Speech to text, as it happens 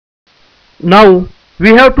Now we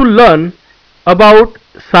have to learn about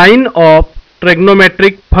sign of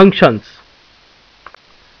trigonometric functions.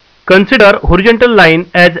 Consider horizontal line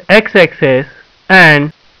as x-axis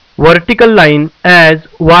and vertical line as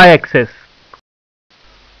y-axis.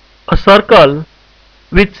 A circle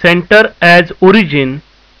with center as origin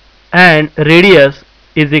and radius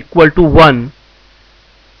is equal to 1,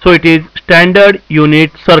 so it is standard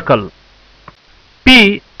unit circle.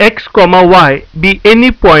 P x comma y be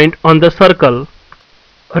any point on the circle.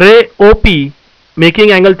 Ray OP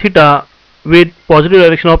making angle theta with positive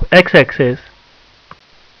direction of x-axis.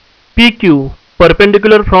 PQ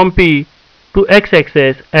perpendicular from P to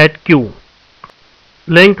x-axis at Q.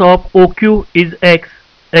 Length of OQ is x,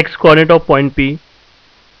 x coordinate of point P.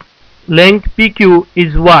 Length PQ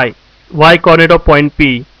is y, y coordinate of point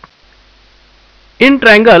P. In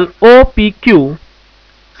triangle OPQ,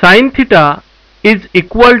 sin theta is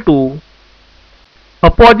equal to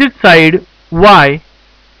opposite side y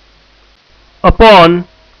upon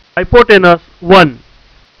hypotenuse 1,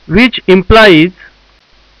 which implies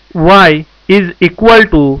y is equal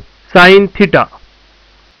to sin theta.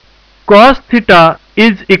 Cos theta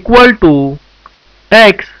is equal to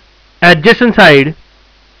x adjacent side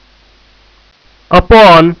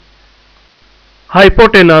upon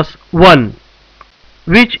hypotenuse 1,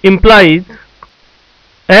 which implies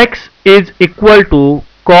x is equal to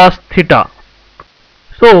cos theta.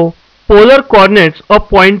 So polar coordinates of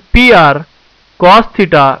point P are cos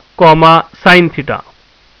theta comma sin theta.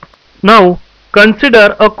 Now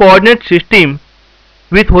consider a coordinate system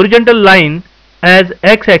with horizontal line as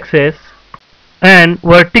x-axis and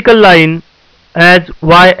vertical line as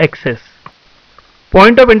y-axis.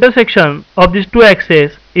 Point of intersection of these two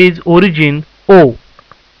axes is origin O.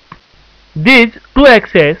 These two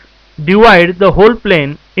axes divide the whole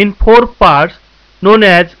plane in 4 parts known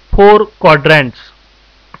as 4 quadrants.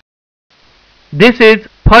 This is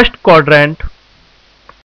first quadrant.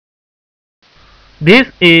 This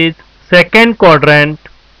is second quadrant.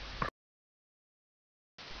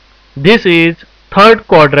 This is third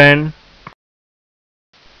quadrant.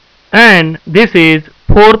 And this is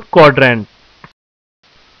fourth quadrant.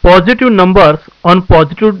 Positive numbers on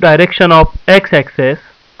positive direction of x-axis.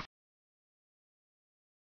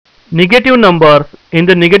 Negative numbers in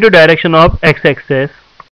the negative direction of x-axis.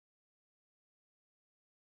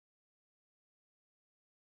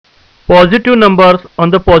 Positive numbers on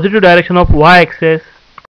the positive direction of y-axis.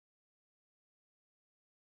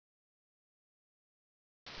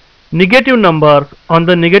 Negative numbers on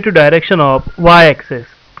the negative direction of y-axis.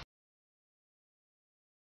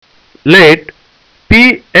 Let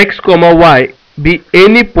P x comma y be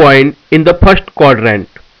any point in the first quadrant.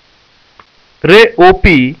 Ray OP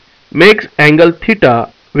makes angle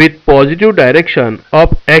theta with positive direction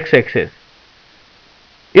of x-axis.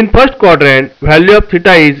 In first quadrant, value of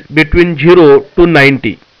theta is between 0 to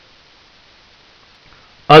 90.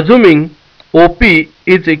 Assuming OP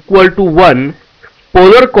is equal to 1,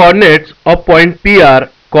 polar coordinates of point P are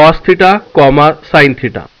cos theta comma sin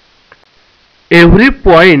theta. Every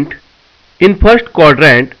point in first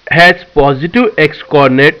quadrant has positive x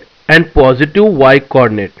coordinate and positive y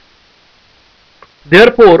coordinate.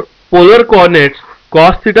 Therefore, polar coordinates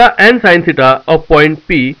cos theta and sin theta of point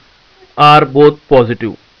P are both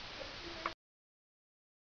positive.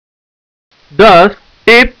 Thus,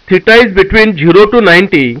 if theta is between 0 to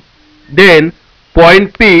 90, then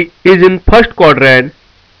point P is in first quadrant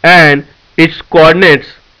and its coordinates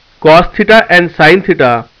cos theta and sin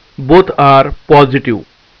theta both are positive.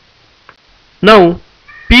 Now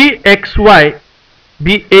Pxy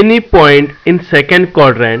be any point in second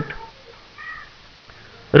quadrant.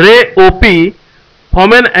 Ray OP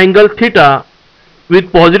form an angle theta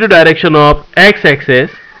with positive direction of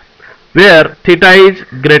x-axis where theta is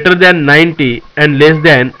greater than 90 and less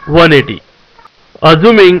than 180.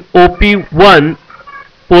 Assuming OP1,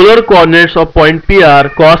 polar coordinates of point P are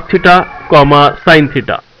cos theta comma sin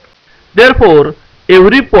theta. Therefore,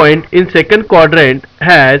 every point in second quadrant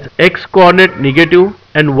has x coordinate negative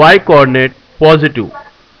and y coordinate positive.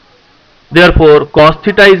 Therefore, cos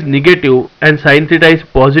theta is negative and sin theta is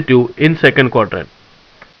positive in second quadrant.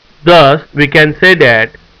 Thus, we can say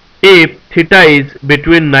that if theta is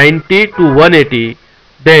between 90 to 180,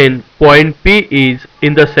 then point P is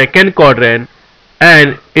in the second quadrant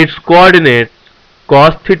and its coordinates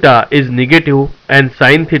cos theta is negative and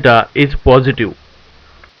sin theta is positive.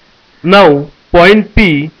 Now point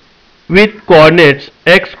P with coordinates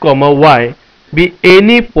x comma y be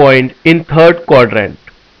any point in third quadrant.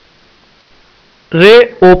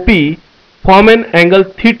 Ray OP form an angle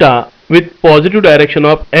theta with positive direction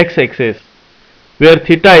of x-axis where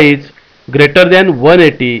theta is greater than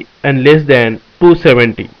 180 and less than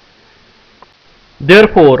 270.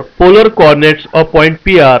 Therefore, polar coordinates of point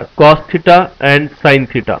P are cos theta and sin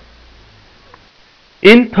theta.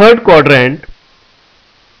 In third quadrant,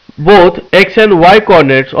 both x and y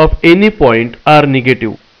coordinates of any point are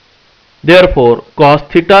negative. Therefore, cos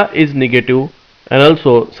theta is negative and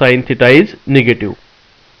also sin theta is negative.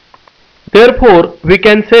 Therefore, we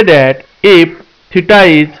can say that if theta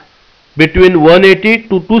is between 180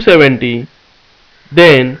 to 270,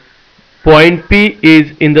 then point P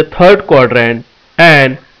is in the third quadrant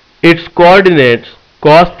and its coordinates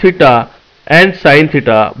cos theta and sin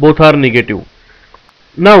theta both are negative.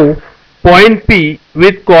 Now, point P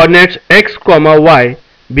with coordinates x, y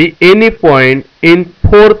be any point in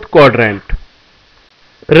fourth quadrant.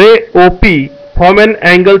 Ray OP form an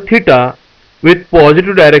angle theta with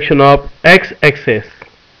positive direction of x-axis.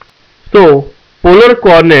 So, polar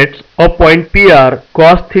coordinates of point P are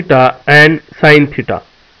cos theta and sin theta.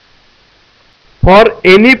 For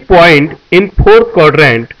any point in fourth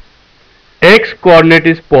quadrant, x coordinate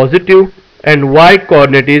is positive and y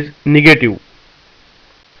coordinate is negative.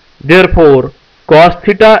 Therefore, cos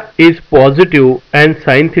theta is positive and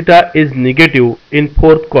sin theta is negative in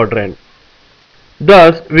fourth quadrant.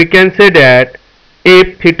 Thus, we can say that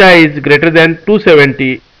if theta is greater than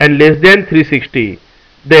 270 and less than 360,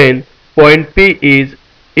 then point P is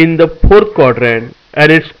in the fourth quadrant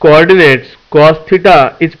and its coordinates cos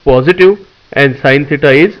theta is positive and sin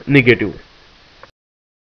theta is negative.